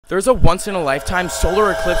There's a once-in-a-lifetime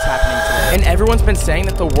solar eclipse happening today, and everyone's been saying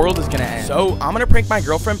that the world is gonna end. So I'm gonna prank my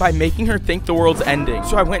girlfriend by making her think the world's ending.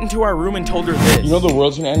 So I went into our room and told her this. You know the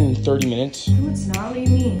world's gonna end in 30 minutes? No, it's not. What do you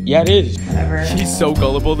mean? Yeah, it is. Whatever. She's so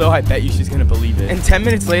gullible though, I bet you she's gonna believe it. And 10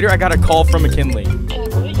 minutes later, I got a call from McKinley.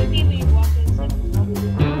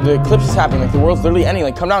 The eclipse is happening, like the world's literally ending.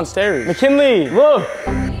 Like, come downstairs. McKinley, look!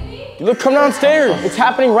 Look, come downstairs. It's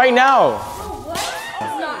happening right now.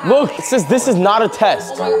 Look, it says this is not a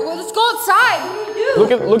test. Well, let's go outside. What do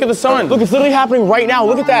you do? Look at the sun. Look, it's literally happening right now.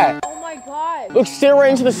 Look at that. Oh my god. Look, stare right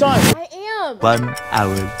into the sun. I am. 1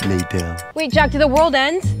 hour later. Wait, Jack, did the world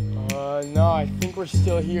end? No, I think we're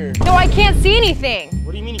still here. No, I can't see anything.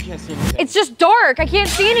 What do you mean you can't see anything? It's just dark. I can't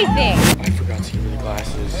see anything. I forgot to give you the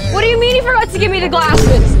glasses. What do you mean you forgot to give me the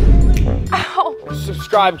glasses? Ow.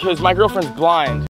 Subscribe because my girlfriend's blind.